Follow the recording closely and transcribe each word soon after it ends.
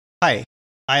Hi,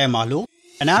 I am Alu,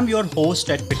 and I'm your host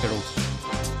at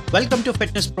Fiterobic. Welcome to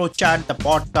Fitness Pro Chat, the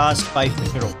podcast by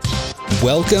Fiterobic.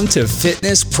 Welcome to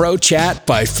Fitness Pro Chat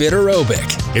by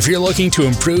Fiterobic. If you're looking to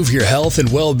improve your health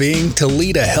and well-being to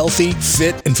lead a healthy,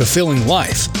 fit, and fulfilling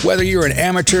life, whether you're an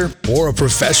amateur or a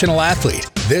professional athlete,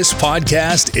 this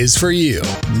podcast is for you.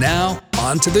 Now,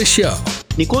 on to the show.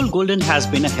 Nicole Golden has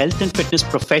been a health and fitness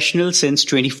professional since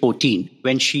 2014,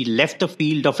 when she left the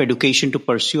field of education to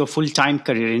pursue a full-time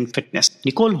career in fitness.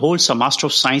 Nicole holds a Master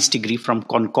of Science degree from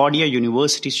Concordia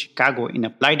University, Chicago in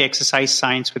Applied Exercise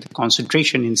Science with a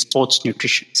concentration in sports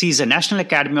nutrition. She is a National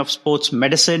Academy of Sports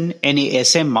Medicine,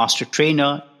 NASM Master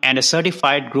Trainer, and a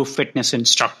certified group fitness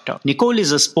instructor. Nicole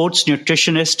is a sports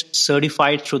nutritionist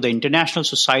certified through the International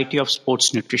Society of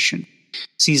Sports Nutrition.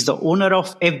 She is the owner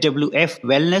of FWF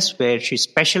Wellness, where she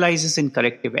specializes in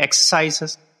corrective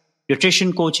exercises,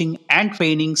 nutrition coaching, and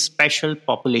training special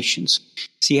populations.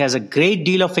 She has a great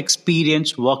deal of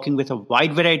experience working with a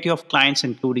wide variety of clients,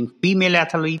 including female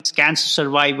athletes, cancer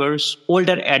survivors,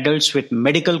 older adults with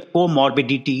medical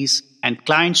comorbidities, and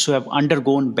clients who have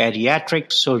undergone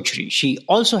bariatric surgery. She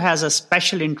also has a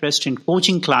special interest in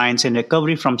coaching clients in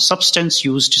recovery from substance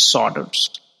use disorders.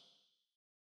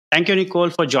 Thank you, Nicole,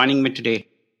 for joining me today.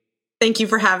 Thank you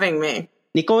for having me.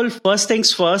 Nicole, first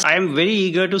things first, I am very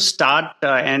eager to start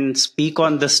and speak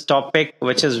on this topic,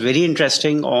 which is very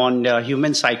interesting on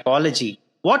human psychology.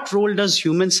 What role does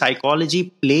human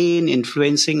psychology play in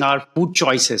influencing our food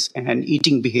choices and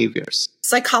eating behaviors?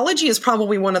 Psychology is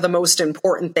probably one of the most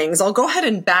important things. I'll go ahead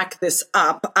and back this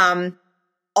up.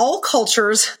 All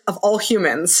cultures of all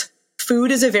humans,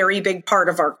 food is a very big part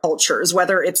of our cultures,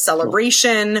 whether it's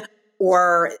celebration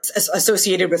or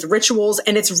associated with rituals,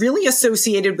 and it's really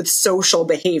associated with social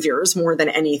behaviors more than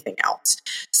anything else.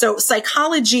 So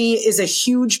psychology is a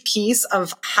huge piece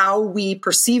of how we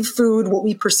perceive food, what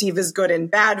we perceive as good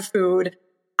and bad food,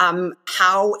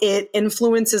 how it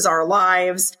influences our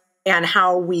lives, and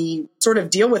how we sort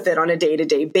of deal with it on a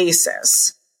day-to-day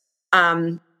basis.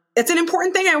 It's an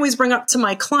important thing I always bring up to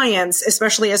my clients,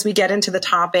 especially as we get into the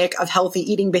topic of healthy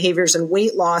eating behaviors and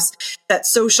weight loss, that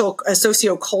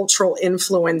sociocultural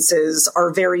influences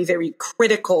are very, very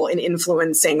critical in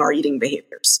influencing our eating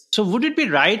behaviors. So would it be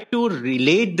right to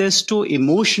relate this to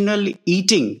emotional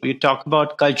eating? You talk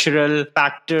about cultural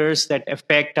factors that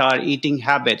affect our eating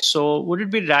habits. So would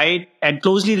it be right and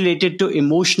closely related to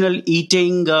emotional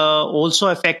eating also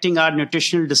affecting our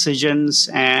nutritional decisions,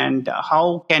 and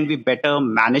how can we better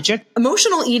manage it?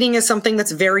 Emotional eating is something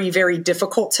that's very, very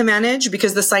difficult to manage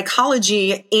because the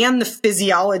psychology and the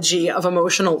physiology of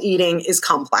emotional eating is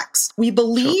complex. We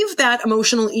believe that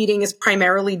emotional eating is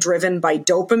primarily driven by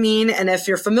dopamine. And if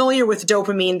you're familiar with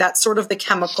dopamine, that's sort of the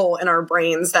chemical in our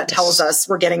brains that tells us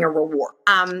we're getting a reward.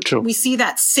 We see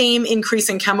that same increase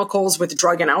in chemicals with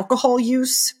drug and alcohol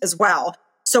use as well.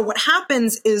 So what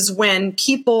happens is when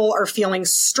people are feeling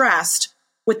stressed,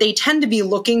 what they tend to be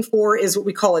looking for is what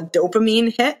we call a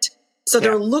dopamine hit. So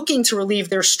they're looking to relieve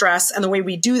their stress. And the way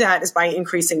we do that is by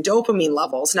increasing dopamine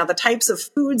levels. Now, the types of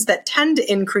foods that tend to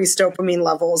increase dopamine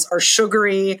levels are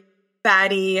sugary,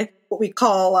 fatty, what we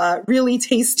call really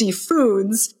tasty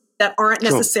foods that aren't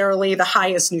necessarily the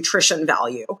highest nutrition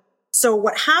value. So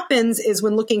what happens is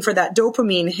when looking for that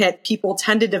dopamine hit, people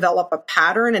tend to develop a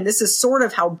pattern. And this is sort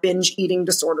of how binge eating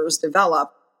disorders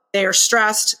develop. They are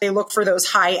stressed. They look for those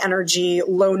high energy,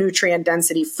 low nutrient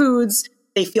density foods.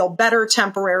 They feel better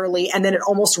temporarily, and then it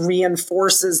almost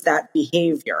reinforces that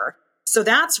behavior. So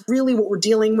that's really what we're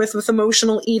dealing with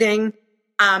emotional eating.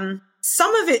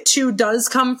 Some of it too does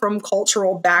come from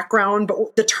cultural background,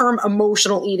 but the term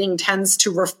emotional eating tends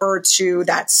to refer to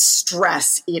that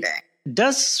stress eating.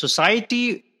 Does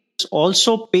society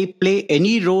also play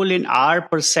any role in our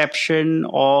perception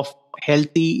of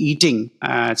healthy eating,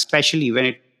 especially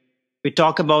when we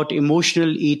talk about emotional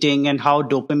eating and how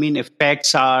dopamine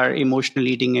affects our emotional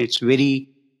eating? It's very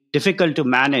difficult to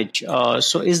manage.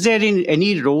 So is there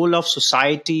any role of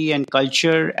society and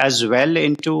culture as well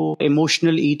into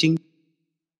emotional eating?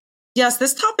 Yes,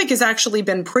 this topic has actually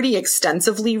been pretty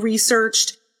extensively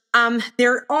researched.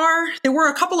 There were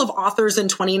a couple of authors in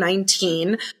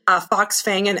 2019, Fox,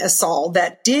 Fang, and Asal,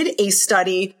 that did a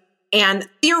study and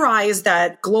theorized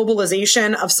that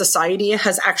globalization of society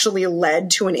has actually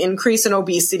led to an increase in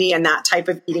obesity and that type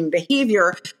of eating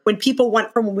behavior when people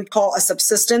went from what we call a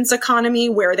subsistence economy,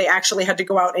 where they actually had to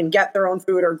go out and get their own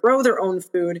food or grow their own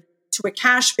food, to a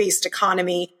cash-based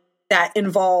economy that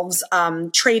involves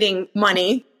trading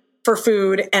money for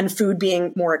food and food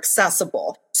being more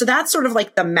accessible. So that's sort of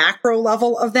like the macro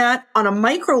level of that. On a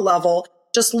micro level,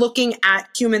 just looking at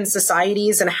human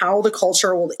societies and how the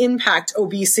culture will impact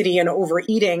obesity and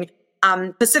overeating,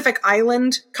 Pacific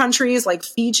Island countries like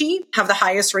Fiji have the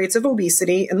highest rates of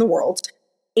obesity in the world.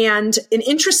 And an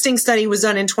interesting study was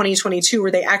done in 2022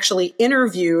 where they actually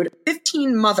interviewed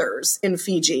 15 mothers in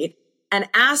Fiji and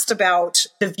asked about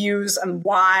the views on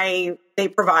why they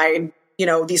provide,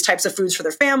 these types of foods for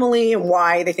their family and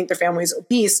why they think their family is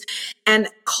obese. And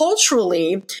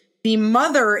culturally, the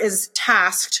mother is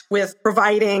tasked with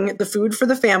providing the food for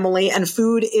the family, and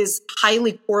food is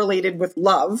highly correlated with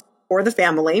love for the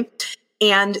family.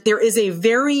 And there is a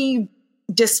very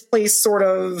displaced sort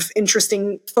of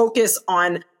interesting focus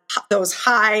on those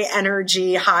high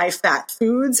energy, high fat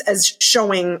foods as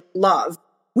showing love.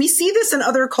 We see this in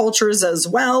other cultures as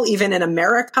well. Even in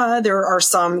America, there are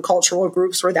some cultural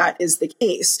groups where that is the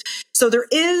case. So there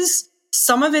is,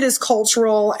 some of it is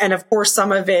cultural. And of course,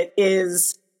 some of it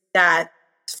is that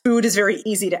food is very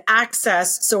easy to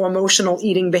access. So emotional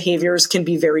eating behaviors can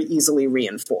be very easily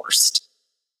reinforced.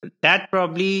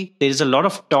 There's a lot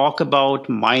of talk about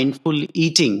mindful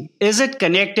eating. Is it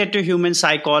connected to human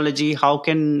psychology? How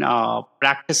can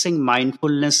practicing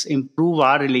mindfulness improve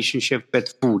our relationship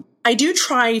with food? I do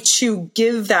try to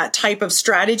give that type of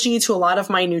strategy to a lot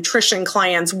of my nutrition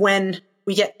clients when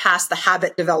we get past the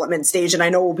habit development stage. And I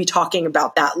know we'll be talking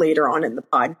about that later on in the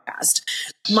podcast.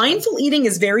 Mindful eating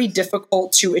is very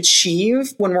difficult to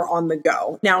achieve when we're on the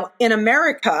go. Now, in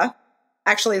America,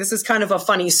 actually, this is kind of a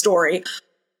funny story.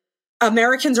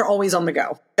 Americans are always on the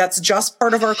go. That's just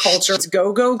part of our culture. It's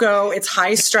go, go, go. It's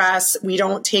high stress. We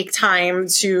don't take time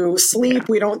to sleep.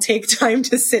 We don't take time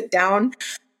to sit down.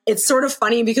 It's sort of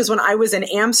funny because when I was in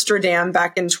Amsterdam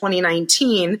back in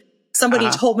 2019, somebody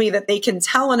told me that they can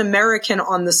tell an American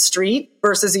on the street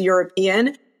versus a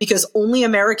European because only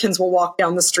Americans will walk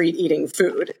down the street eating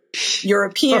food.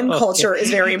 European culture is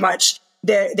very much,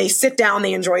 they sit down,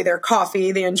 they enjoy their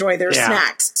coffee, they enjoy their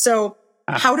snacks. So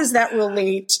how does that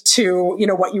relate to,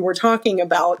 what you were talking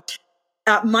about?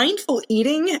 Mindful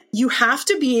eating, you have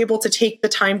to be able to take the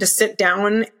time to sit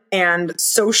down and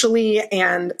socially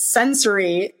and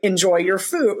sensory enjoy your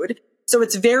food. So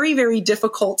it's very, very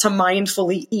difficult to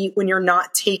mindfully eat when you're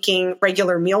not taking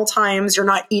regular meal times, you're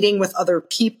not eating with other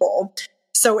people.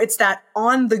 So it's that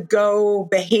on-the-go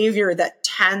behavior that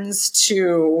tends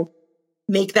to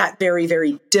make that very,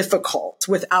 very difficult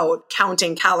without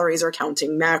counting calories or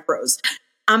counting macros.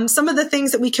 Some of the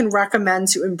things that we can recommend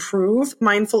to improve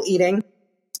mindful eating: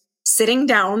 sitting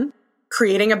down,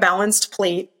 creating a balanced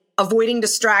plate, avoiding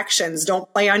distractions.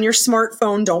 Don't play on your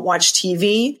smartphone. Don't watch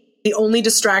TV. The only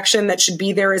distraction that should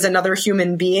be there is another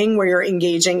human being where you're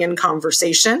engaging in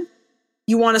conversation.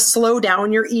 You want to slow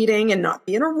down your eating and not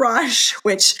be in a rush,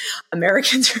 which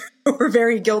Americans are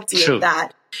very guilty of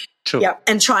that. True. Yeah,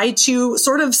 and try to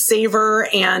sort of savor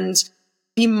and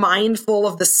be mindful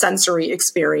of the sensory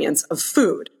experience of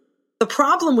food. The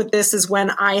problem with this is when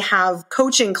I have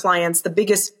coaching clients, the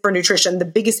biggest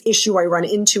issue I run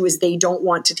into is they don't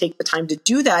want to take the time to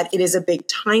do that. It is a big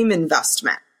time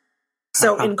investment.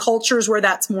 So in cultures where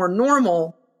that's more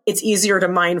normal, it's easier to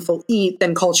mindful eat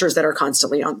than cultures that are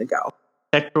constantly on the go.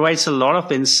 That provides a lot of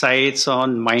insights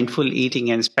on mindful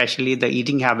eating and especially the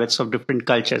eating habits of different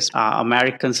cultures,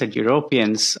 Americans and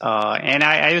Europeans. And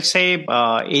I would say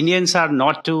Indians are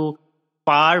not too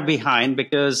far behind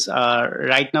because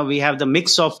right now we have the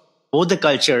mix of both the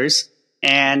cultures,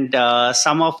 and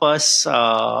some of us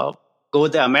go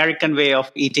the American way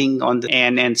of eating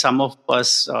and some of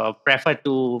us prefer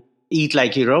to eat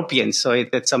like Europeans. So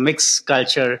it's a mixed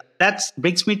culture. That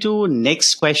brings me to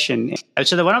next question.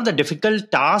 So one of the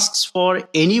difficult tasks for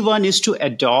anyone is to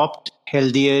adopt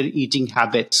healthier eating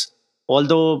habits.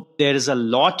 Although there is a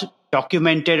lot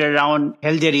documented around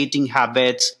healthier eating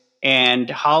habits and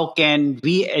how can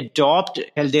we adopt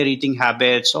healthier eating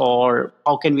habits or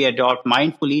how can we adopt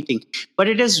mindful eating. But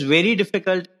it is very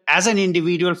difficult as an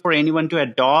individual for anyone to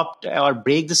adopt or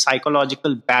break the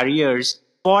psychological barriers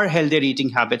for healthier eating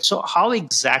habits. So how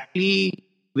exactly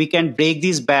we can break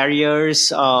these barriers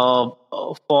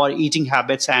for eating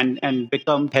habits and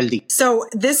become healthy? So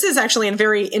this is actually a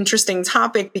very interesting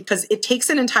topic because it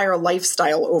takes an entire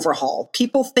lifestyle overhaul.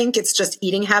 People think it's just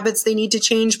eating habits they need to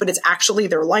change, but it's actually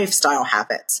their lifestyle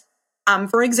habits.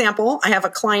 For example, I have a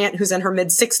client who's in her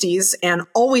mid-60s and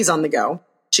always on the go.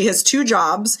 She has 2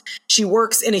 jobs. She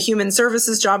works in a human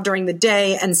services job during the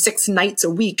day, and 6 nights a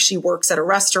week she works at a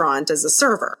restaurant as a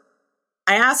server.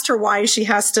 I asked her why she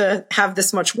has to have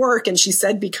this much work, and she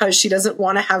said because she doesn't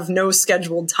want to have no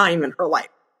scheduled time in her life.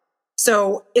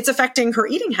 So it's affecting her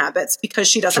eating habits because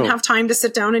she doesn't have time to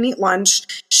sit down and eat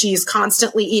lunch. She's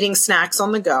constantly eating snacks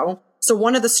on the go. So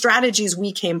one of the strategies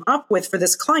we came up with for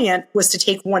this client was to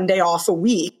take one day off a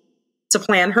week to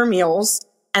plan her meals,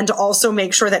 and to also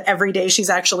make sure that every day she's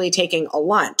actually taking a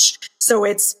lunch. So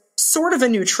it's sort of a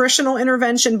nutritional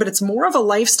intervention, but it's more of a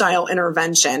lifestyle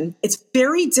intervention. It's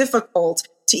very difficult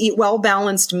to eat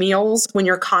well-balanced meals when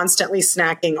you're constantly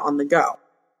snacking on the go.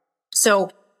 So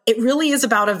it really is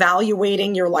about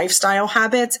evaluating your lifestyle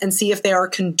habits and see if they are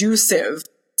conducive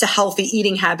to healthy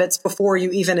eating habits before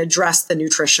you even address the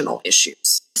nutritional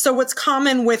issues. So what's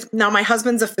common with, now my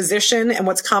husband's a physician, and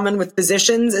what's common with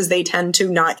physicians is they tend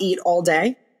to not eat all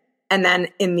day. And then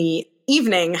in the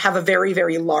evening, have a very,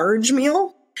 very large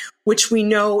meal, which we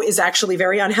know is actually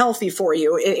very unhealthy for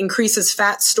you. It increases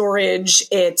fat storage.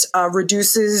 It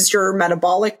reduces your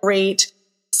metabolic rate.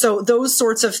 So those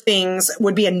sorts of things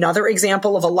would be another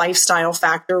example of a lifestyle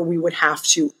factor we would have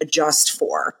to adjust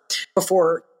for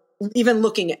before even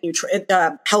looking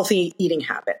at healthy eating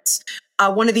habits.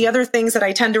 One of the other things that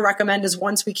I tend to recommend is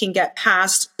once we can get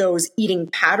past those eating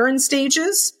pattern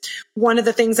stages, one of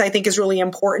the things I think is really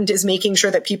important is making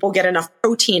sure that people get enough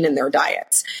protein in their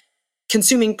diets.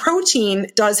 Consuming protein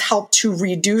does help to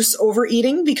reduce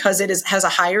overeating because it has a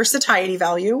higher satiety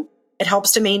value. It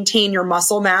helps to maintain your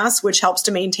muscle mass, which helps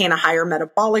to maintain a higher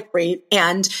metabolic rate.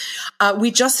 And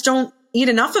we just don't eat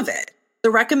enough of it. The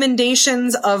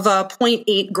recommendations of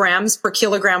 0.8 grams per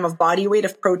kilogram of body weight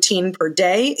of protein per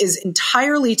day is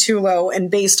entirely too low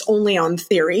and based only on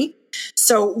theory.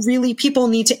 So really, people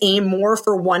need to aim more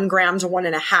for 1 gram to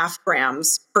 1.5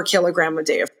 grams per kilogram a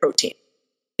day of protein.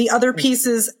 The other piece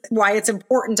is why it's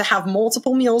important to have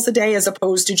multiple meals a day as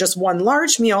opposed to just one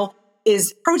large meal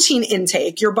is protein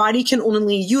intake. Your body can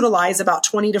only utilize about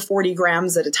 20 to 40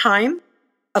 grams at a time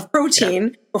of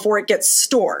protein before it gets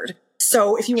stored.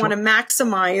 So if you want to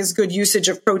maximize good usage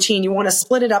of protein, you want to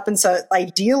split it up into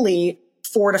ideally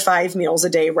 4 to 5 meals a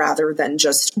day rather than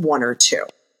just 1 or 2.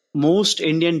 Most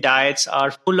Indian diets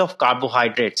are full of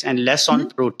carbohydrates and less on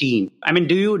protein. I mean,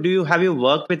 have you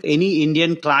worked with any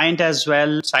Indian client as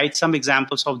well? Cite some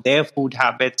examples of their food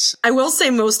habits. I will say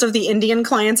most of the Indian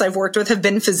clients I've worked with have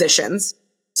been physicians.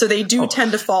 So they do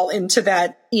tend to fall into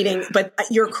that eating. But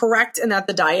you're correct in that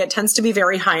the diet tends to be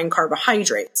very high in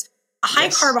carbohydrates. A high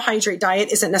carbohydrate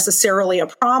diet isn't necessarily a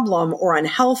problem or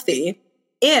unhealthy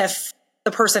if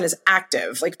the person is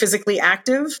active, like physically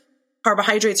active.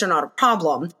 Carbohydrates are not a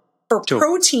problem. For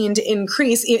protein to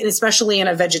increase, especially in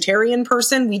a vegetarian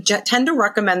person, we tend to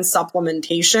recommend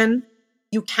supplementation.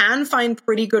 You can find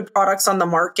pretty good products on the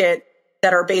market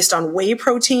that are based on whey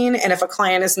protein. And if a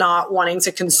client is not wanting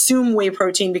to consume whey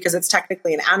protein because it's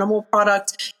technically an animal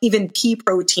product, even pea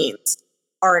proteins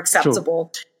are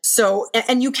acceptable. So,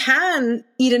 and you can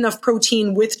eat enough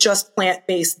protein with just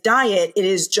plant-based diet. It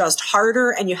is just harder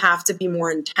and you have to be more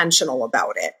intentional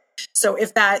about it. So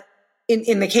if that,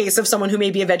 in the case of someone who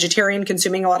may be a vegetarian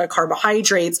consuming a lot of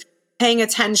carbohydrates, paying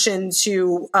attention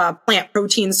to plant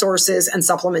protein sources and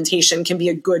supplementation can be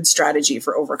a good strategy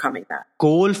for overcoming that.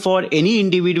 Goal for any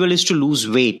individual is to lose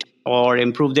weight or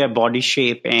improve their body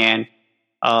shape and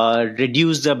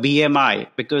reduce the BMI,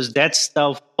 because that's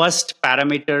the first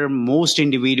parameter most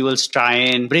individuals try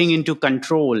and bring into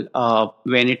control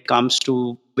when it comes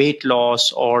to weight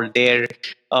loss or their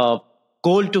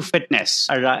goal to fitness.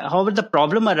 However, the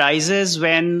problem arises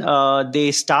when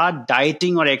they start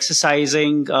dieting or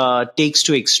exercising takes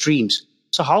to extremes.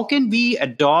 So how can we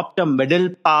adopt a middle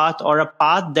path or a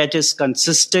path that is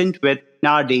consistent with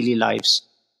our daily lives?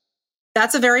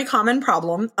 That's a very common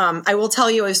problem. I will tell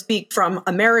you, I speak from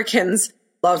Americans.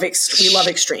 We love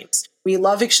extremes. We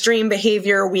love extreme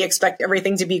behavior. We expect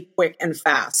everything to be quick and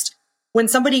fast. When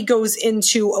somebody goes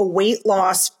into a weight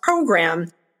loss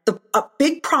program, a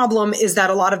big problem is that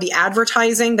a lot of the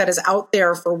advertising that is out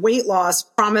there for weight loss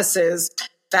promises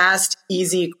fast,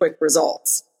 easy, quick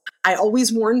results. I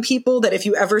always warn people that if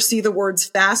you ever see the words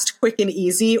fast, quick, and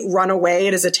easy, run away.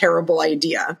 It is a terrible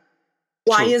idea.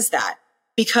 Why is that?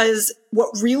 Because what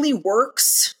really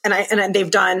works, and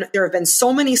there have been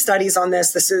so many studies on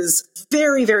this. This is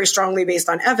very, very strongly based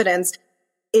on evidence,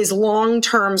 is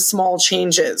long-term small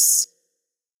changes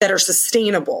that are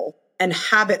sustainable and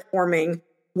habit forming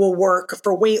will work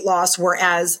for weight loss,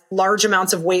 whereas large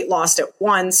amounts of weight lost at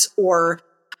once or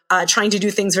trying to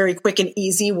do things very quick and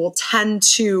easy will tend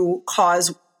to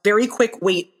cause very quick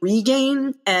weight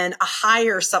regain and a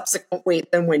higher subsequent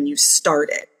weight than when you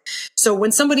started. So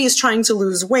when somebody is trying to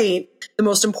lose weight, the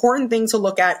most important thing to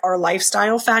look at are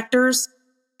lifestyle factors.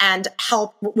 And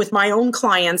help with my own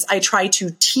clients, I try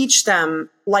to teach them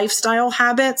lifestyle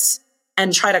habits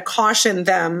and try to caution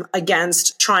them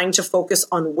against trying to focus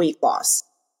on weight loss.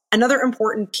 Another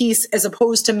important piece, as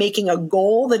opposed to making a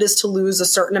goal that is to lose a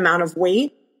certain amount of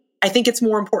weight, I think it's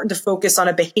more important to focus on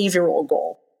a behavioral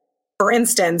goal. For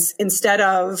instance, instead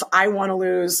of I want to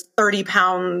lose 30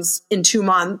 pounds in 2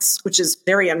 months, which is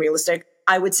very unrealistic,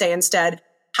 I would say instead,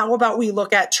 how about we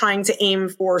look at trying to aim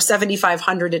for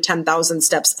 7,500 to 10,000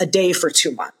 steps a day for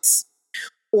 2 months?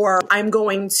 Or I'm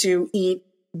going to eat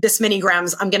this many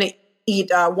grams. I'm going to eat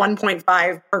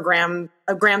 1.5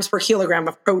 grams per kilogram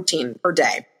of protein per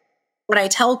day. What I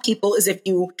tell people is if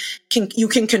you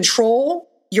can control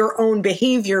your own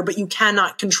behavior, but you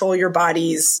cannot control your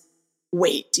body's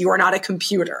weight. You are not a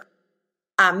computer.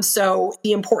 So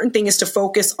the important thing is to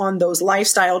focus on those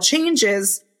lifestyle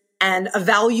changes and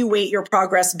evaluate your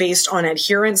progress based on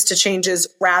adherence to changes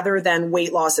rather than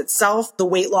weight loss itself. The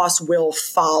weight loss will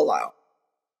follow.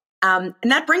 And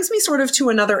that brings me sort of to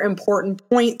another important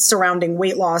point surrounding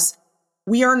weight loss.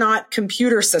 We are not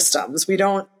computer systems.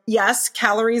 Yes,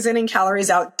 calories in and calories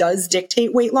out does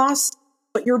dictate weight loss,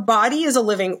 but your body is a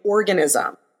living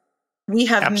organism. We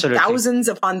have Absolutely. thousands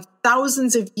upon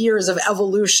thousands of years of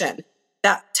evolution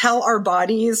that tell our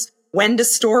bodies when to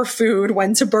store food,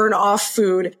 when to burn off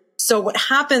food. So what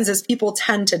happens is people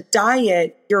tend to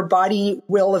diet. Your body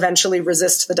will eventually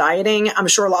resist the dieting. I'm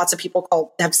sure lots of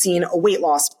people have seen a weight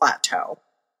loss plateau.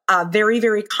 Very,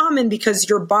 very common because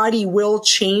your body will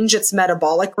change its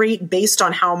metabolic rate based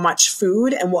on how much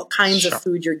food and what kinds of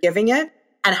food you're giving it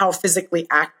and how physically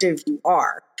active you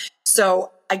are.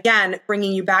 So again,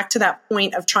 bringing you back to that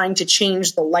point of trying to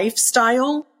change the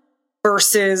lifestyle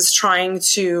versus trying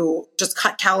to just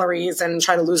cut calories and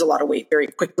try to lose a lot of weight very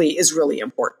quickly is really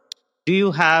important. Do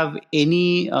you have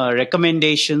any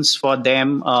recommendations for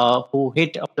them who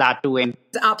hit a plateau? And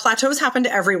plateaus happen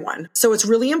to everyone. So it's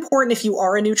really important if you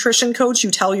are a nutrition coach,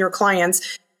 you tell your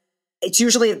clients, it's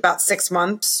usually about 6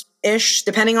 months-ish,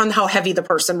 depending on how heavy the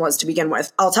person was to begin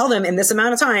with. I'll tell them in this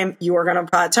amount of time, you are going to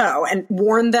plateau and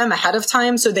warn them ahead of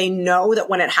time so they know that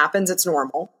when it happens, it's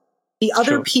normal. The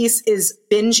other piece is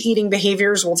binge eating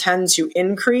behaviors will tend to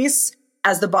increase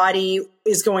as the body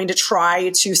is going to try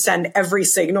to send every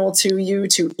signal to you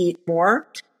to eat more.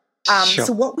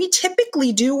 So what we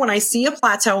typically do when I see a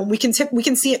plateau, we can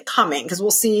see it coming because we'll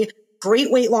see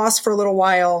great weight loss for a little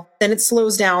while, then it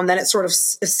slows down, then it sort of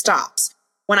stops.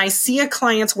 When I see a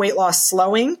client's weight loss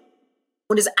slowing,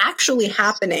 what is actually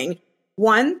happening,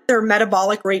 one, their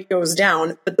metabolic rate goes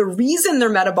down, but the reason their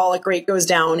metabolic rate goes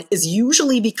down is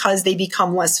usually because they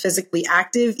become less physically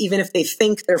active, even if they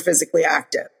think they're physically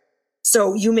active.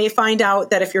 So you may find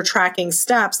out that if you're tracking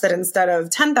steps, that instead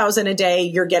of 10,000 a day,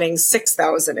 you're getting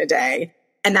 6,000 a day.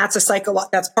 And that's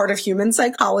that's part of human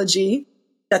psychology.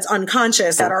 That's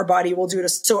unconscious that our body will do.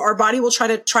 So our body will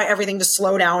try everything to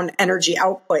slow down energy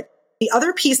output. The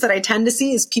other piece that I tend to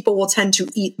see is people will tend to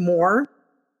eat more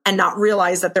and not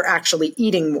realize that they're actually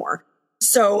eating more.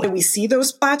 So when we see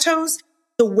those plateaus,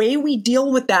 the way we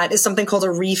deal with that is something called a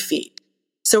refeed.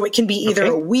 So it can be either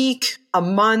a week, a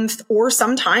month, or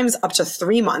sometimes up to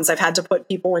 3 months. I've had to put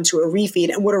people into a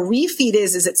refeed. And what a refeed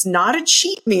is it's not a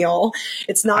cheat meal.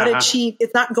 It's not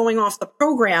it's not going off the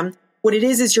program. What it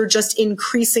is you're just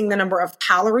increasing the number of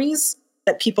calories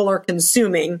that people are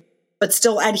consuming, but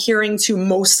still adhering to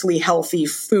mostly healthy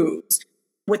foods.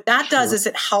 What that does is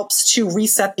it helps to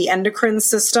reset the endocrine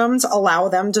system to allow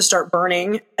them to start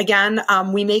burning. Again,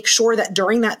 we make sure that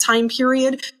during that time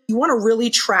period, you want to really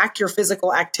track your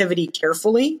physical activity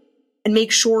carefully and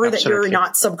make sure that you're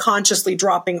not subconsciously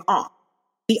dropping off.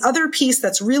 The other piece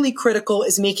that's really critical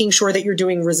is making sure that you're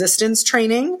doing resistance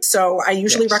training. So I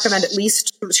usually recommend at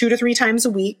least 2 to 3 times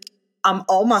a week,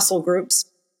 all muscle groups.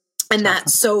 And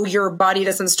that's so your body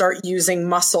doesn't start using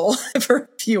muscle for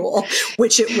fuel,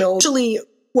 which it will. Usually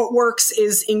what works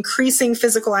is increasing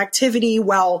physical activity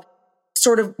while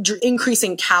sort of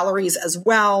increasing calories as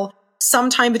well.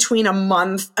 Sometime between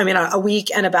a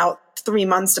week and about 3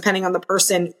 months, depending on the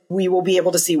person, we will be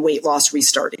able to see weight loss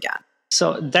restart again.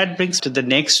 so that brings to the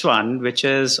next one, which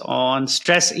is on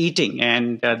stress eating.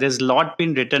 And there's a lot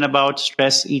been written about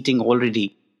stress eating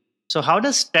already. So how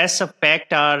does stress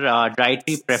affect our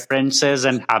dietary preferences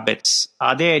and habits?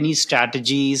 Are there any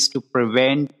strategies to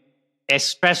prevent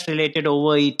stress-related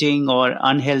overeating or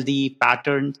unhealthy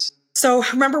patterns? So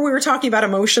remember we were talking about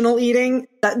emotional eating?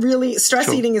 That really, stress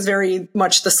eating is very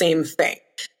much the same thing.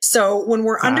 So when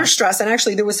we're under stress, and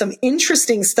actually there was some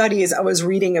interesting studies I was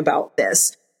reading about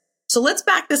this. So let's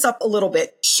back this up a little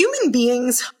bit. Human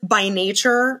beings by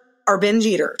nature are binge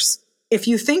eaters. If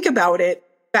you think about it,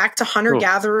 back to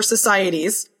hunter-gatherer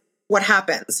societies, what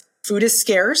happens? Food is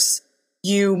scarce.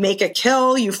 You make a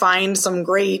kill. You find some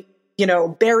great,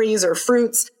 berries or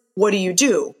fruits. What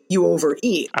do? You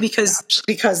overeat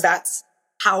because that's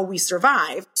how we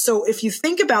survive. So if you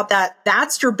think about that,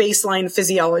 that's your baseline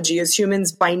physiology as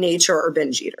humans by nature are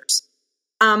binge eaters.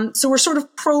 So we're sort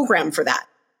of programmed for that.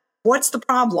 What's the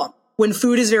problem? When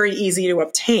food is very easy to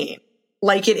obtain,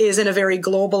 like it is in a very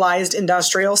globalized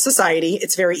industrial society,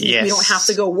 it's very easy. Yes. We don't have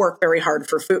to go work very hard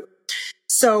for food.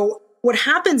 So what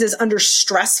happens is under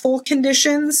stressful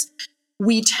conditions,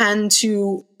 we tend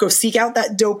to go seek out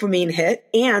that dopamine hit,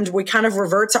 and we kind of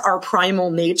revert to our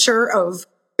primal nature of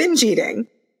binge eating.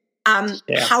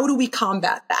 How do we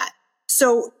combat that?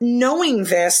 So knowing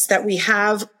this, that we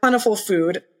have plentiful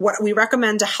food, what we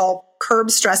recommend to help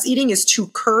curb stress eating is to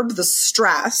curb the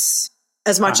stress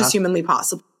as much as humanly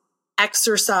possible.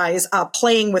 Exercise,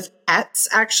 playing with pets,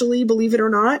 actually, believe it or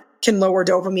not, can lower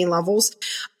dopamine levels.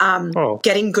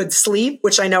 Getting good sleep,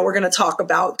 which I know we're going to talk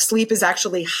about. Sleep is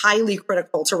actually highly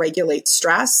critical to regulate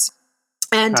stress.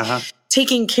 And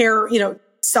taking care,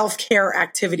 self-care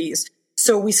activities.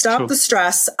 So we stop the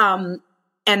stress, and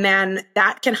then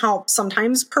that can help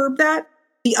sometimes curb that.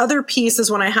 The other piece is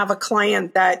when I have a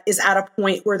client that is at a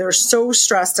point where they're so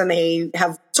stressed and they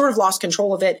have sort of lost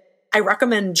control of it, I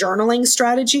recommend journaling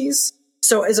strategies.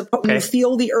 So when you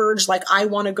feel the urge, like I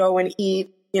want to go and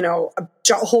eat, a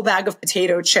whole bag of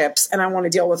potato chips, and I want to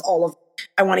deal with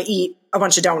I want to eat a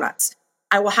bunch of donuts.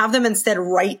 I will have them instead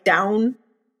write down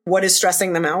what is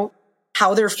stressing them out,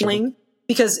 how they're feeling,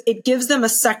 because it gives them a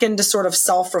second to sort of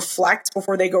self-reflect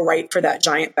before they go right for that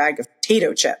giant bag of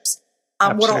potato chips.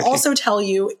 What I'll also tell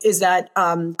you is that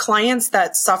clients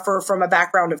that suffer from a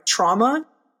background of trauma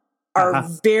are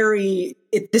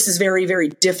this is very, very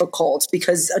difficult,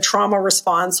 because a trauma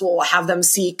response will have them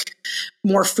seek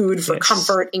more food for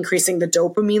comfort, increasing the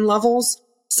dopamine levels.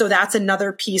 So that's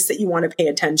another piece that you want to pay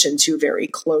attention to very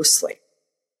closely.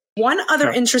 One other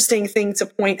interesting thing to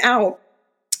point out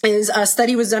is a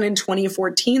study was done in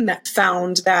 2014 that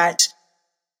found that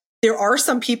there are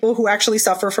some people who actually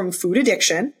suffer from food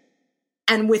addiction.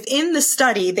 And within the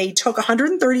study, they took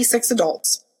 136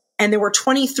 adults, and there were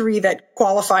 23 that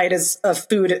qualified as a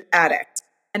food addict.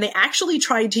 And they actually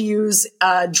tried to use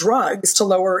drugs to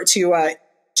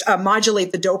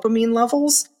modulate the dopamine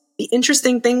levels. The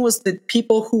interesting thing was the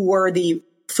people who were the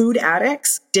food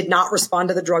addicts did not respond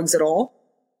to the drugs at all.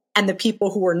 And the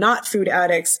people who were not food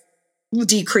addicts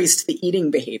decreased the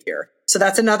eating behavior. So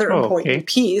that's another important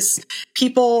piece.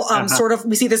 People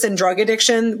we see this in drug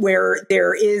addiction, where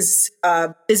there is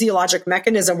a physiologic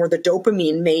mechanism where the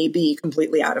dopamine may be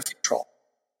completely out of control.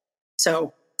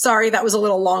 So sorry, that was a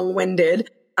little long-winded.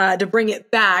 To bring it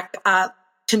back,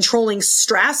 controlling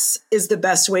stress is the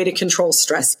best way to control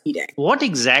stress eating. What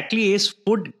exactly is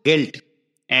food guilt?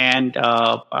 And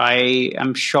I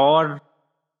am sure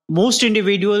most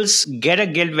individuals get a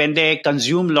guilt when they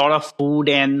consume a lot of food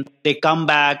and they come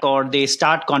back or they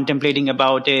start contemplating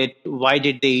about it. Why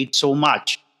did they eat so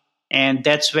much? And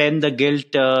that's when the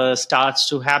guilt starts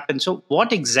to happen. So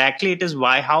what exactly it is,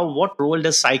 what role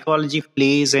does psychology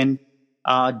plays in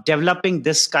developing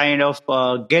this kind of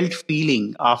guilt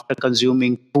feeling after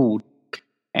consuming food?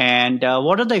 And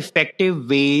what are the effective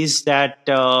ways that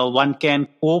one can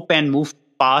cope and move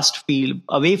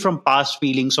away from past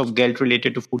feelings of guilt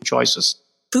related to food choices?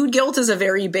 Food guilt is a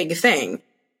very big thing.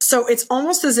 So it's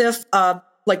almost as if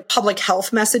public health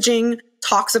messaging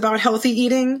talks about healthy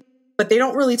eating, but they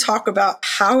don't really talk about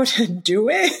how to do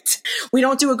it. We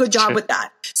don't do a good job with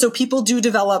that. So people do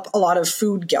develop a lot of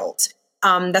food guilt.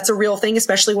 That's a real thing,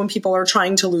 especially when people are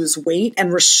trying to lose weight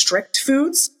and restrict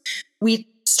foods. We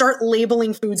start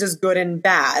labeling foods as good and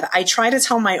bad. I try to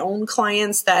tell my own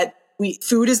clients that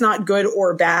food is not good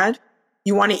or bad.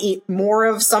 You want to eat more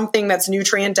of something that's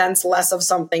nutrient dense, less of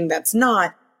something that's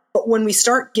not. But when we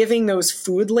start giving those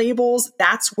food labels,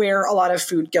 that's where a lot of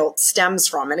food guilt stems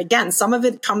from. And again, some of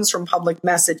it comes from public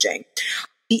messaging.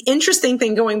 The interesting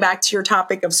thing, going back to your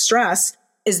topic of stress,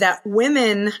 is that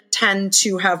women tend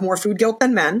to have more food guilt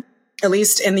than men, at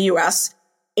least in the US.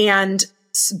 And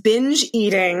binge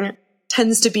eating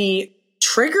tends to be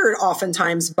triggered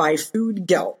oftentimes by food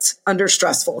guilt under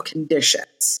stressful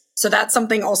conditions. So that's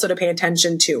something also to pay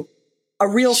attention to. A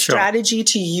real strategy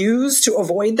to use to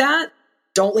avoid that: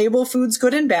 don't label foods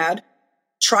good and bad.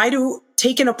 Try to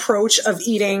take an approach of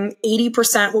eating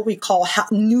 80% what we call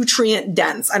nutrient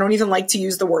dense. I don't even like to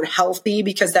use the word healthy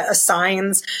because that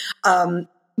assigns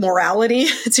morality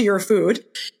to your food.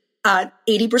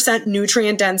 80%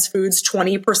 nutrient dense foods,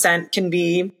 20% can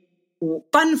be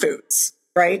fun foods,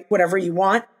 right? Whatever you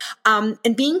want.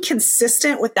 And being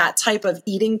consistent with that type of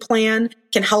eating plan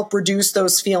can help reduce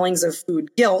those feelings of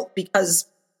food guilt, because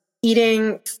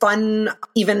eating fun,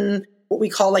 even what we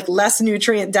call less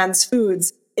nutrient dense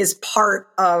foods, is part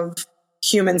of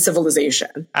human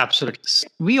civilization. Absolutely.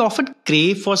 We often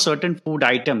crave for certain food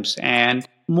items, and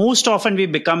most often we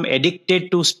become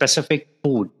addicted to specific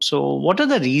food. So what are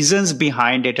the reasons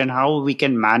behind it and how we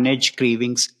can manage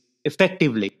cravings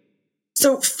effectively?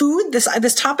 So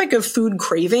this topic of food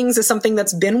cravings is something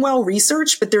that's been well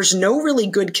researched, but there's no really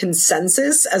good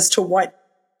consensus as to what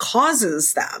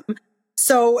causes them.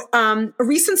 So a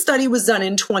recent study was done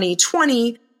in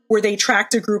 2020 where they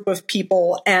tracked a group of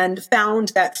people and found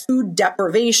that food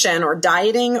deprivation or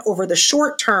dieting over the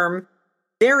short term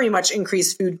very much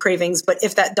increased food cravings. But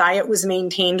if that diet was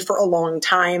maintained for a long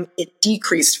time, it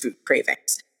decreased food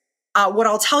cravings. What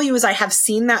I'll tell you is I have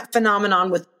seen that phenomenon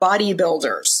with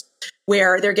bodybuilders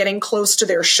where they're getting close to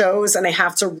their shows and they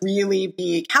have to really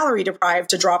be calorie deprived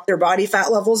to drop their body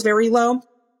fat levels very low.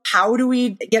 How do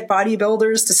we get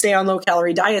bodybuilders to stay on low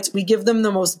calorie diets? We give them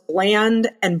the most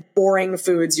bland and boring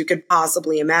foods you could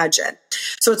possibly imagine.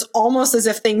 So it's almost as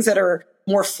if things that are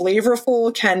more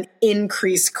flavorful can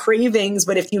increase cravings,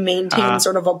 but if you maintain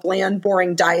sort of a bland,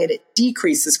 boring diet, it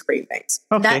decreases cravings.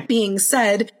 Okay. That being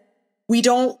said, we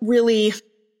don't really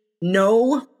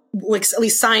know, like at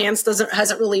least science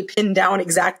hasn't really pinned down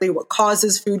exactly what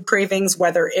causes food cravings,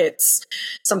 whether it's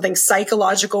something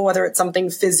psychological, whether it's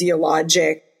something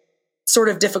physiologic, sort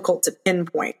of difficult to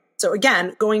pinpoint. So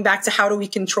again, going back to how do we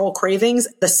control cravings,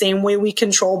 the same way we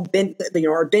control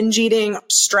our binge eating,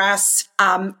 stress,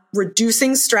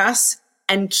 reducing stress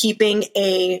and keeping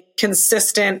a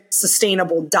consistent,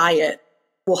 sustainable diet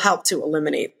will help to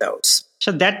eliminate those.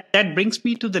 So that brings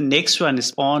me to the next one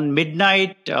is on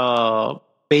midnight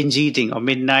binge eating or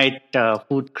midnight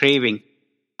food craving.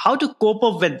 How to cope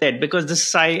up with that? Because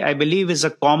this, I believe, is a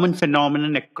common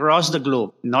phenomenon across the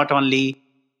globe, not only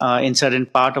in certain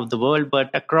part of the world, but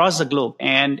across the globe.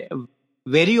 And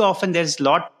very often has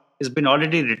been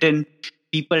already written.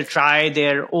 People try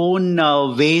their own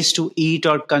ways to eat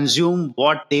or consume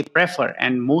what they prefer.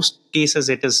 And most cases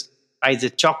it is either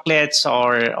chocolates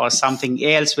or something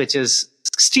else, which is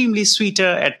extremely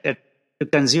sweeter to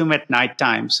consume at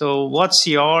nighttime. So what's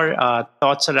your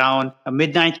thoughts around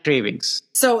midnight cravings?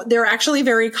 So they're actually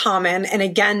very common and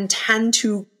again, tend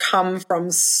to come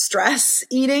from stress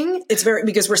eating. It's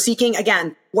because we're seeking,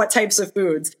 again, what types of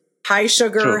foods? High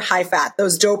sugar, high fat,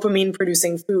 those dopamine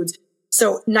producing foods.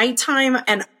 So nighttime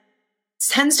and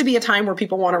tends to be a time where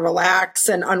people want to relax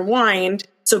and unwind.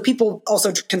 So people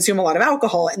also consume a lot of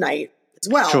alcohol at night as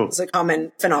well. It's a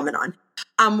common phenomenon.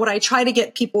 What I try to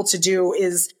get people to do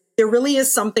is there really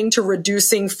is something to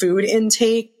reducing food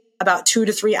intake about 2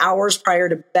 to 3 hours prior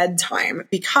to bedtime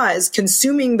because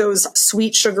consuming those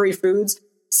sweet, sugary foods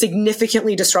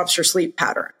significantly disrupts your sleep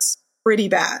patterns. Pretty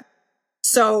bad.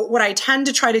 So what I tend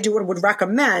to try to do, what I would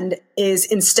recommend is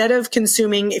instead of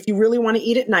consuming, if you really want to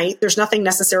eat at night, there's nothing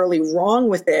necessarily wrong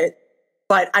with it,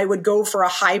 but I would go for a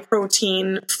high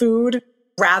protein food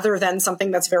rather than something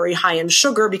that's very high in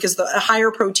sugar because a higher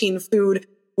protein food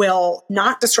will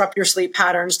not disrupt your sleep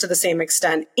patterns to the same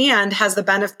extent and has the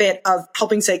benefit of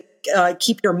helping to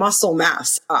keep your muscle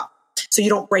mass up so you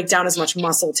don't break down as much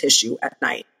muscle tissue at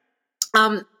night.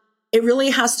 It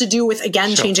really has to do with,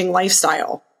 again, changing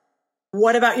lifestyle.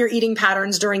 What about your eating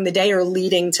patterns during the day or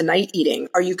leading to night eating?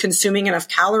 Are you consuming enough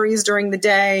calories during the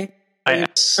day?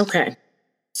 Yes. Okay.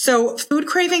 So food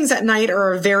cravings at night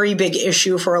are a very big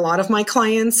issue for a lot of my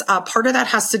clients. Part of that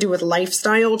has to do with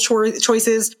lifestyle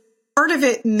choices. Part of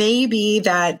it may be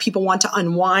that people want to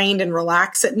unwind and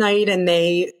relax at night and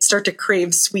they start to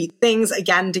crave sweet things,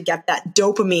 again, to get that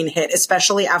dopamine hit,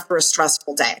 especially after a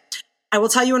stressful day. I will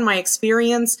tell you in my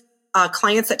experience,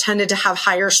 clients that tended to have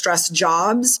higher stress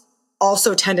jobs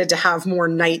also tended to have more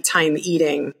nighttime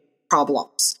eating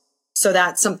problems. So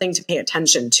that's something to pay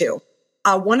attention to.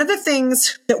 One of the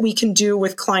things that we can do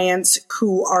with clients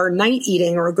who are night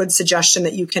eating, or a good suggestion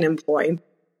that you can employ,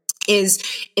 is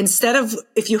instead of,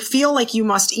 if you feel like you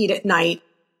must eat at night,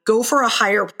 go for a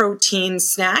higher protein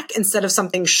snack instead of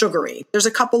something sugary. There's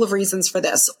a couple of reasons for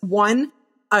this. One,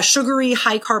 a sugary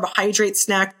high carbohydrate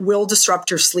snack will disrupt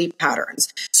your sleep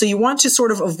patterns. So you want to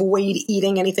sort of avoid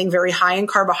eating anything very high in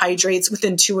carbohydrates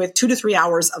within 2 to 3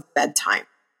 hours of bedtime.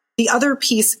 The other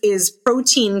piece is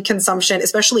protein consumption,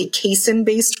 especially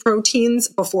casein-based proteins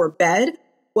before bed,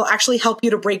 will actually help you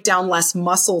to break down less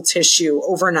muscle tissue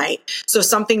overnight. So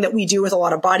something that we do with a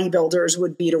lot of bodybuilders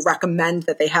would be to recommend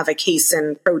that they have a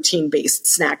casein protein-based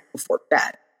snack before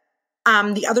bed.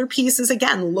 The other piece is,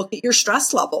 again, look at your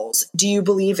stress levels. Do you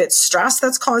believe it's stress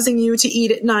that's causing you to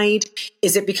eat at night?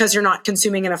 Is it because you're not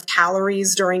consuming enough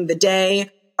calories during the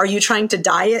day? Are you trying to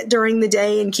diet during the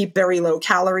day and keep very low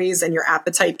calories and your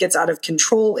appetite gets out of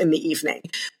control in the evening?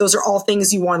 Those are all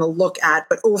things you want to look at.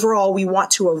 But overall, we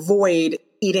want to avoid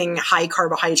eating high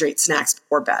carbohydrate snacks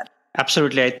before bed.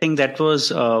 Absolutely. I think that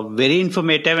was very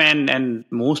informative, and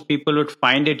most people would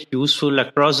find it useful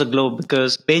across the globe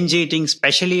because binge eating,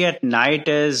 especially at night,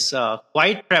 is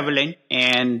quite prevalent.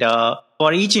 And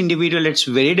for each individual, it's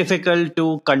very difficult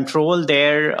to control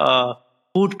their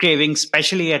food cravings,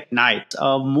 especially at night.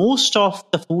 Most of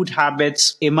the food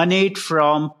habits emanate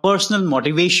from personal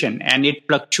motivation and it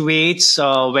fluctuates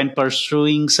when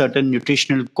pursuing certain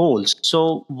nutritional goals.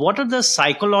 So, what are the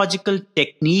psychological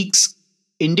techniques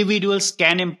individuals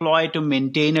can employ to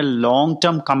maintain a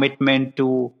long-term commitment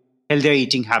to healthier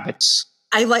eating habits?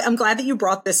 I'm glad that you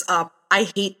brought this up. I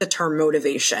hate the term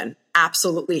motivation.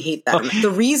 Absolutely hate that. Okay. The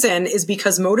reason is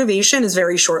because motivation is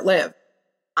very short-lived.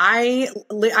 I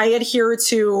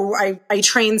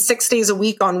train 6 days a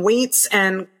week on weights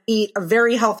and eat a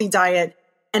very healthy diet.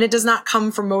 And it does not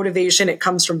come from motivation. It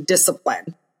comes from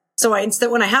discipline. So instead,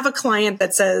 when I have a client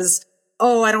that says,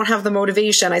 "Oh, I don't have the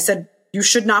motivation," I said, you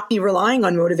should not be relying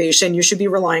on motivation. You should be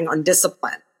relying on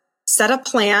discipline. Set a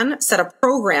plan, set a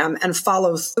program, and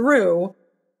follow through.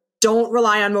 Don't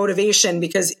rely on motivation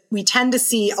because we tend to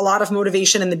see a lot of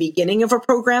motivation in the beginning of a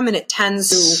program and it tends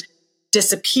to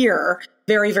disappear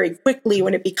very, very quickly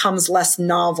when it becomes less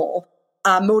novel.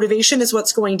 Motivation is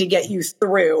what's going to get you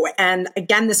through. And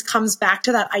again, this comes back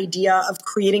to that idea of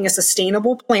creating a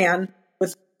sustainable plan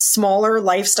with smaller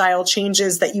lifestyle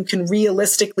changes that you can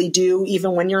realistically do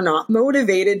even when you're not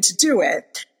motivated to do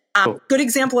it. Good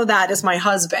example of that is my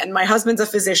husband. My husband's a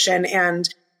physician and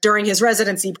during his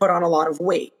residency put on a lot of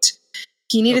weight.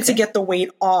 He needed to get the weight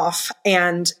off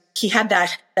and he had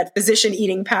that physician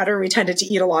eating pattern. We tended to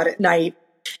eat a lot at night.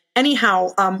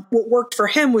 Anyhow, what worked for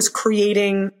him was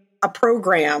creating a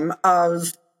program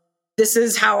of this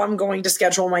is how I'm going to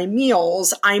schedule my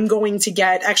meals. I'm going to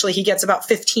he gets about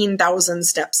 15,000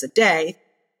 steps a day.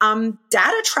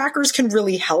 Data trackers can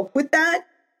really help with that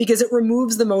because it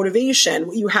removes the motivation.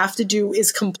 What you have to do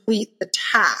is complete the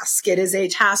task. It is a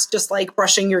task just like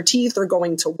brushing your teeth or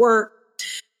going to work,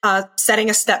 setting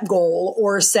a step goal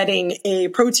or setting a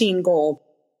protein goal.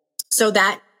 So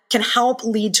that can help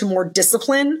lead to more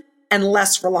discipline and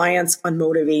less reliance on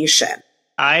motivation.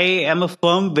 I am a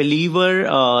firm believer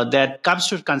that comes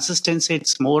to consistency.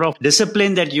 It's more of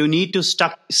discipline that you need to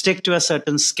stick to a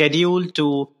certain schedule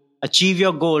to achieve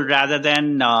your goal rather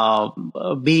than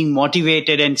being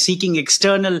motivated and seeking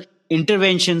external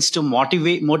interventions to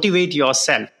motivate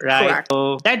yourself, right? Correct.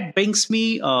 So that brings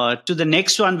me to the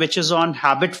next one, which is on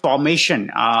habit formation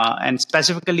and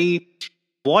specifically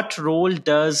what role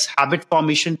does habit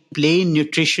formation play in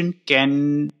nutrition?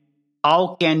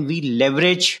 How can we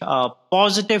leverage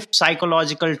positive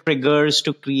psychological triggers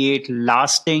to create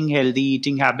lasting healthy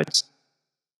eating habits?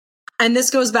 And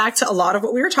this goes back to a lot of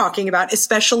what we were talking about,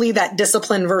 especially that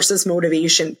discipline versus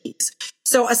motivation piece.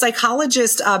 So a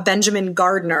psychologist, Benjamin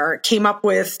Gardner, came up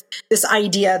with this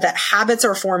idea that habits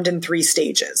are formed in 3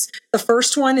 stages. The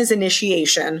first one is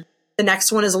initiation. The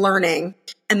next one is learning.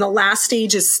 And the last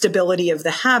stage is stability of the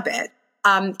habit.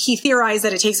 He theorized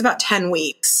that it takes about 10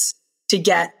 weeks to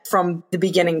get from the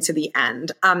beginning to the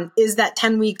end. Is that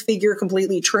 10-week figure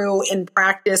completely true? In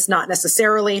practice, not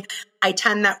necessarily. I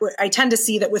tend to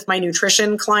see that with my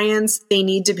nutrition clients, they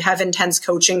need to have intense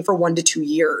coaching for 1 to 2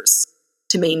 years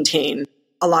to maintain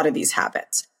a lot of these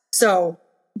habits. So,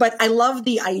 but I love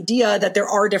the idea that there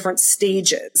are different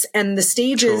stages, and the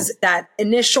stages, that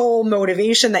initial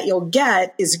motivation that you'll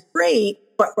get is great,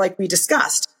 but like we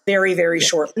discussed, very, very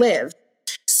short-lived.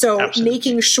 So Absolutely.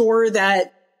 making sure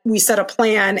that we set a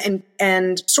plan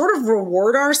and sort of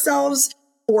reward ourselves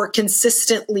for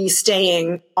consistently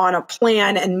staying on a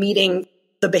plan and meeting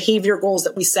the behavior goals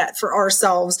that we set for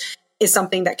ourselves is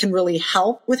something that can really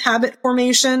help with habit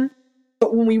formation.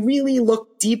 But when we really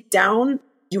look deep down,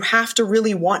 you have to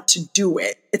really want to do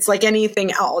it. It's like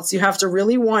anything else. You have to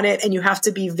really want it and you have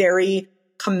to be very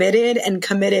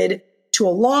committed to a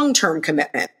long-term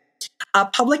commitment.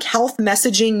 Public health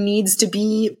messaging needs to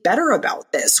be better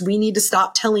about this. We need to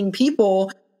stop telling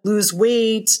people lose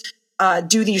weight,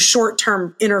 do these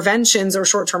short-term interventions or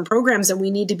short-term programs, and we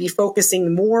need to be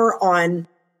focusing more on,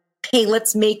 hey,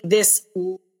 let's make this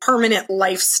permanent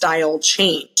lifestyle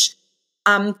change.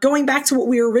 Going back to what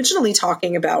we were originally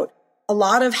talking about, a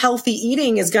lot of healthy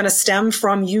eating is going to stem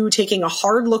from you taking a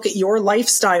hard look at your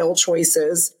lifestyle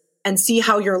choices and see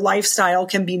how your lifestyle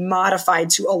can be modified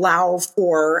to allow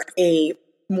for a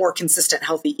more consistent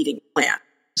healthy eating plan.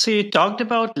 So you talked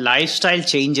about lifestyle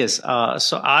changes.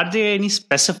 So are there any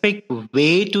specific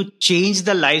way to change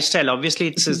the lifestyle? Obviously,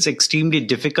 it's extremely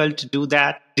difficult to do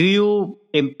that. Do you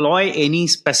employ any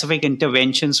specific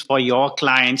interventions for your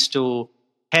clients to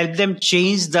help them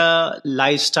change the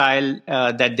lifestyle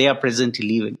that they are presently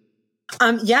living?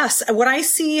 Yes. What I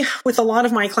see with a lot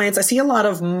of my clients, I see a lot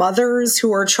of mothers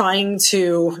who are trying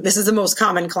to, this is the most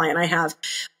common client I have,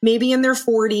 maybe in their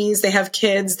 40s, they have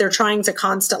kids, they're trying to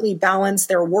constantly balance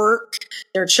their work,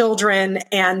 their children,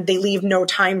 and they leave no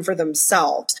time for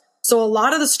themselves. So a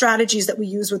lot of the strategies that we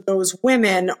use with those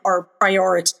women are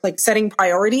like setting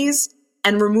priorities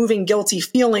and removing guilty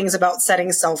feelings about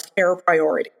setting self-care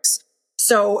priorities.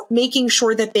 So making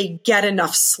sure that they get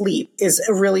enough sleep is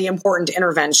a really important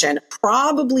intervention.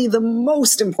 Probably the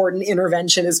most important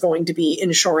intervention is going to be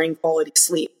ensuring quality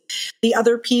sleep. The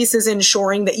other piece is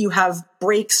ensuring that you have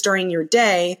breaks during your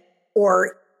day,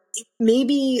 or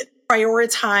maybe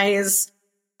prioritize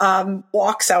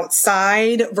walks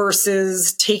outside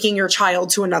versus taking your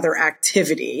child to another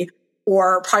activity,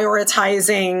 or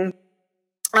prioritizing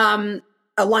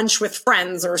a lunch with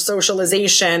friends or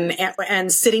socialization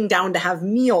and sitting down to have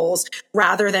meals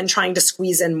rather than trying to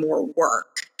squeeze in more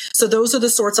work. So those are the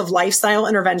sorts of lifestyle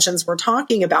interventions we're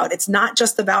talking about. It's not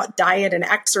just about diet and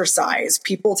exercise.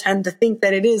 People tend to think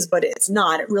that it is, but it's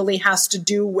not. It really has to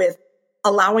do with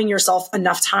allowing yourself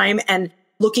enough time and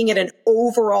looking at an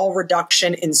overall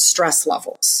reduction in stress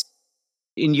levels.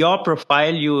 In your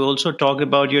profile, you also talk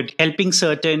about you're helping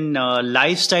certain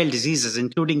lifestyle diseases,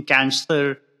 including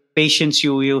cancer patients.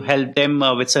 You help them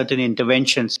with certain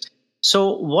interventions.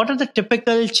 So what are the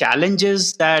typical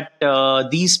challenges that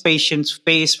these patients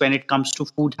face when it comes to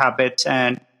food habits,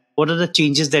 and what are the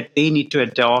changes that they need to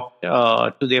adopt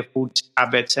to their food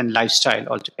habits and lifestyle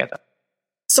altogether?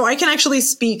 So I can actually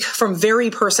speak from very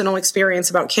personal experience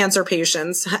about cancer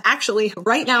patients. Actually,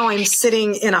 right now I'm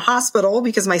sitting in a hospital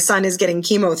because my son is getting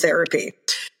chemotherapy.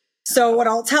 So what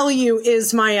I'll tell you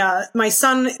is my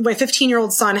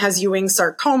 15-year-old son has Ewing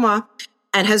sarcoma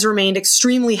and has remained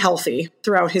extremely healthy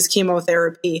throughout his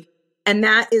chemotherapy. And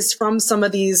that is from some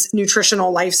of these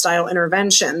nutritional lifestyle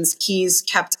interventions. He's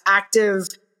kept active,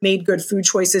 made good food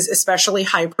choices, especially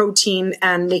high protein,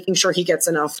 and making sure he gets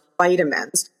enough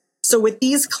vitamins. So with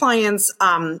these clients,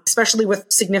 especially with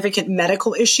significant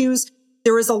medical issues,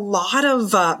 there is a lot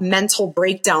of mental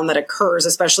breakdown that occurs,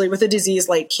 especially with a disease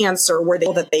like cancer, where they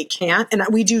feel that they can't. And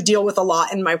we do deal with a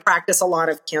lot in my practice, a lot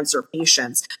of cancer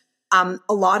patients. A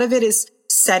lot of it is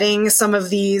setting some of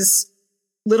these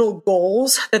little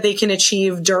goals that they can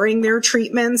achieve during their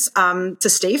treatments, to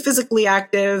stay physically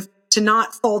active, to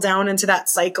not fall down into that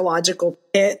psychological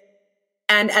pit.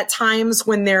 And at times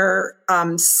when they're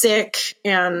sick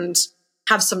and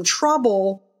have some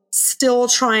trouble, still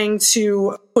trying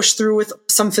to push through with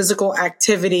some physical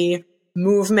activity,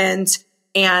 movement,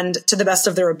 and to the best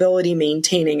of their ability,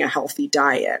 maintaining a healthy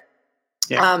diet.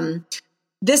 Yeah.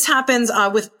 This happens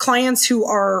with clients who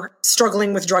are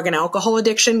struggling with drug and alcohol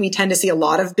addiction. We tend to see a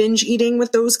lot of binge eating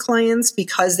with those clients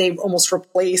because they've almost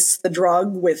replaced the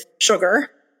drug with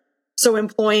sugar. So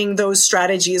employing those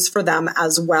strategies for them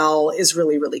as well is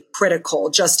really, really critical.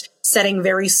 Just setting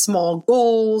very small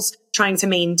goals, trying to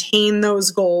maintain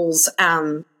those goals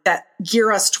that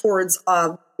gear us towards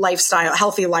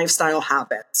healthy lifestyle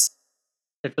habits.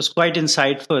 That was quite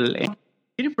insightful. Can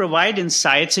you provide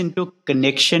insights into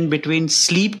connection between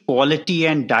sleep quality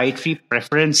and dietary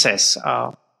preferences?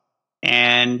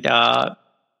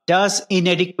 Does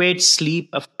inadequate sleep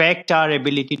affect our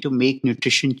ability to make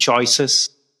nutrition choices?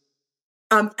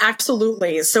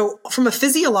 Absolutely. So from a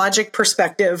physiologic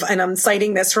perspective, and I'm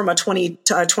citing this from a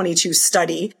 2022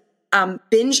 study,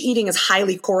 binge eating is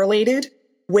highly correlated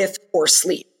with poor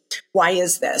sleep. Why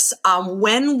is this?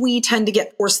 When we tend to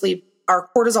get poor sleep, our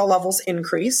cortisol levels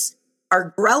increase,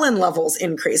 our ghrelin levels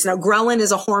increase. Now, ghrelin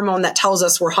is a hormone that tells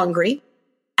us we're hungry,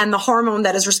 and the hormone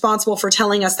that is responsible for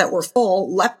telling us that we're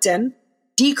full, leptin,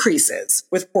 decreases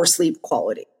with poor sleep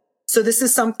quality. So this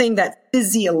is something that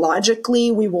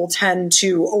physiologically we will tend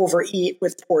to overeat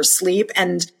with poor sleep,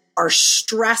 and our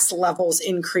stress levels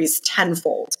increase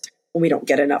tenfold when we don't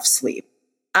get enough sleep.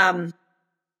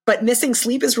 But missing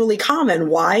sleep is really common.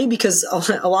 Why? Because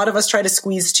a lot of us try to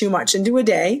squeeze too much into a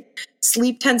day.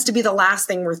 Sleep tends to be the last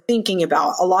thing we're thinking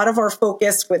about. A lot of our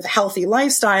focus with healthy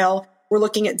lifestyle, we're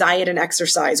looking at diet and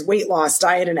exercise, weight loss,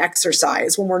 diet and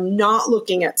exercise, when we're not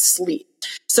looking at sleep.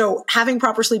 So having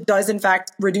proper sleep does, in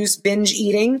fact, reduce binge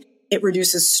eating. It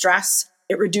reduces stress.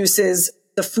 It reduces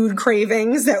the food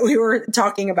cravings that we were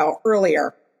talking about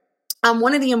earlier.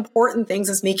 One of the important things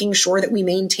is making sure that we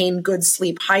maintain good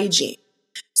sleep hygiene.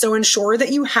 So ensure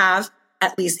that you have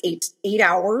at least eight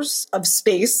hours of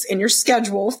space in your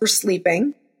schedule for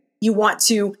sleeping. You want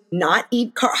to not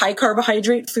eat high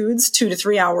carbohydrate foods 2 to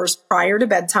 3 hours prior to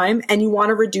bedtime, and you want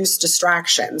to reduce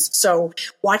distractions. So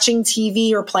watching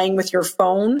TV or playing with your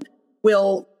phone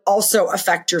will also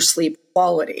affect your sleep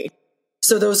quality.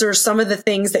 So those are some of the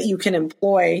things that you can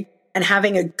employ and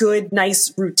having a good,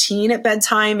 nice routine at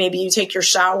bedtime. Maybe you take your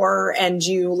shower and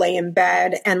you lay in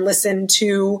bed and listen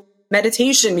to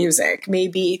meditation music,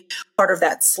 maybe part of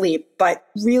that sleep. But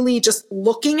really just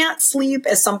looking at sleep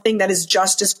as something that is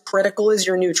just as critical as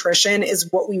your nutrition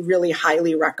is what we really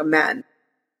highly recommend.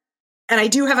 And I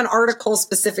do have an article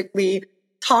specifically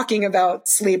talking about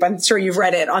sleep. I'm sure you've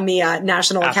read it on the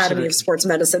National Academy of Sports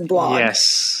Medicine blog.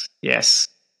 Yes.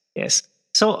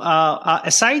 So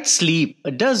aside sleep,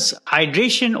 does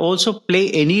hydration also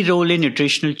play any role in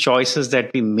nutritional choices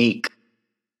that we make?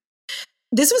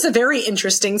 This was a very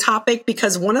interesting topic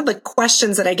because one of the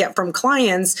questions that I get from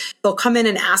clients, they'll come in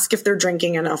and ask if they're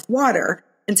drinking enough water.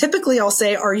 And typically I'll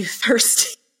say, are you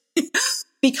thirsty?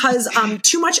 Because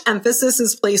too much emphasis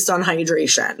is placed on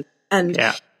hydration. And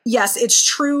yes, it's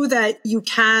true that you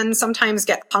can sometimes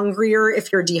get hungrier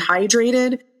if you're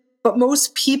dehydrated, but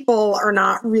most people are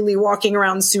not really walking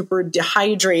around super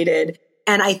dehydrated.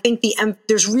 And I think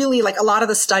there's really like a lot of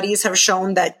the studies have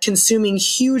shown that consuming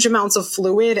huge amounts of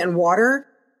fluid and water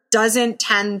doesn't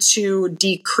tend to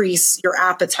decrease your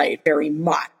appetite very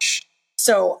much.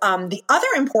 So the other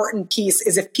important piece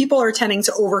is if people are tending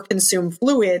to overconsume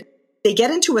fluid, they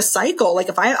get into a cycle. Like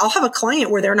I'll have a client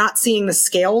where they're not seeing the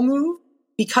scale move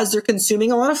because they're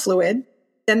consuming a lot of fluid,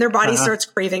 then their body starts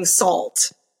craving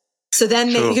salt. So then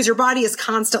because your body is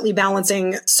constantly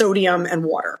balancing sodium and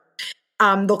water.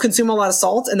 They'll consume a lot of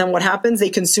salt, and then what happens? They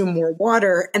consume more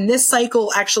water, and this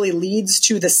cycle actually leads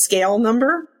to the scale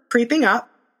number creeping up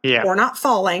or not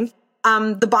falling.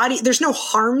 The body, there's no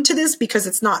harm to this because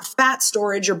it's not fat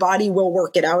storage. Your body will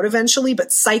work it out eventually,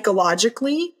 but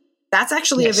psychologically, that's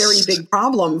actually a very big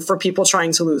problem for people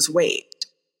trying to lose weight.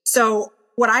 So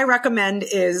what I recommend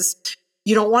is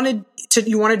you want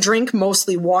to drink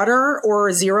mostly water or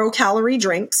 0-calorie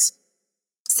drinks.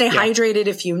 Stay hydrated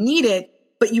if you need it,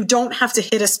 but you don't have to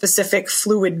hit a specific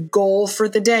fluid goal for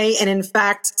the day. And in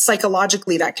fact,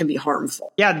 psychologically, that can be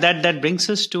harmful. Yeah, that brings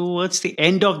us towards the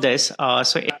end of this.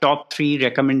 So top 3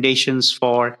 recommendations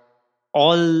for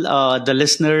all the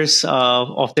listeners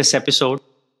of this episode.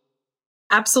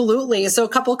 Absolutely. So a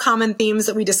couple common themes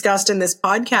that we discussed in this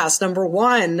podcast. Number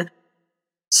 1,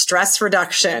 stress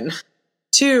reduction.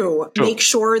 2, make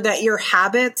sure that your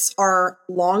habits are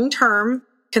long-term,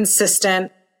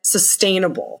 consistent,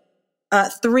 sustainable.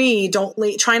 3,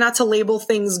 try not to label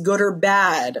things good or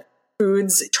bad.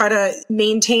 Foods, try to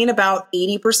maintain about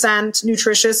 80%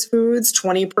 nutritious foods,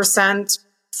 20%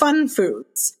 fun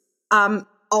foods.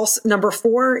 Also, number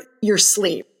 4, your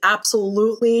sleep.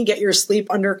 Absolutely get your sleep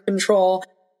under control.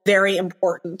 Very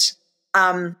important.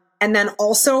 And then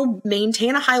also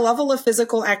maintain a high level of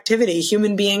physical activity.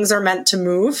 Human beings are meant to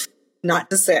move,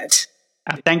 not to sit.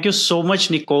 Thank you so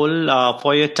much, Nicole,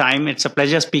 for your time. It's a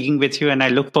pleasure speaking with you, and I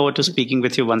look forward to speaking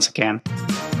with you once again.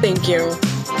 Thank you.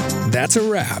 That's a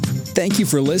wrap. Thank you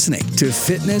for listening to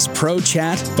Fitness Pro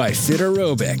Chat by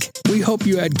Fiterobic. We hope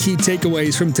you had key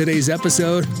takeaways from today's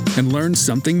episode and learned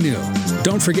something new.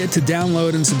 Don't forget to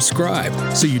download and subscribe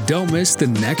so you don't miss the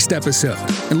next episode.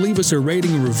 And leave us a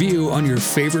rating and review on your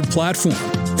favorite platform.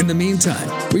 In the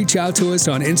meantime, reach out to us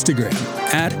on Instagram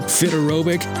at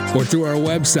Fiterobic or through our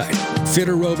website,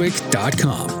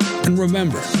 Fiterobic.com. And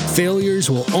remember, failures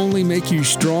will only make you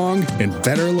strong and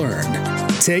better learned.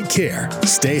 Take care,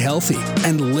 stay healthy,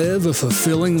 and live a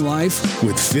fulfilling life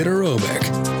with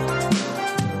Fiterobic.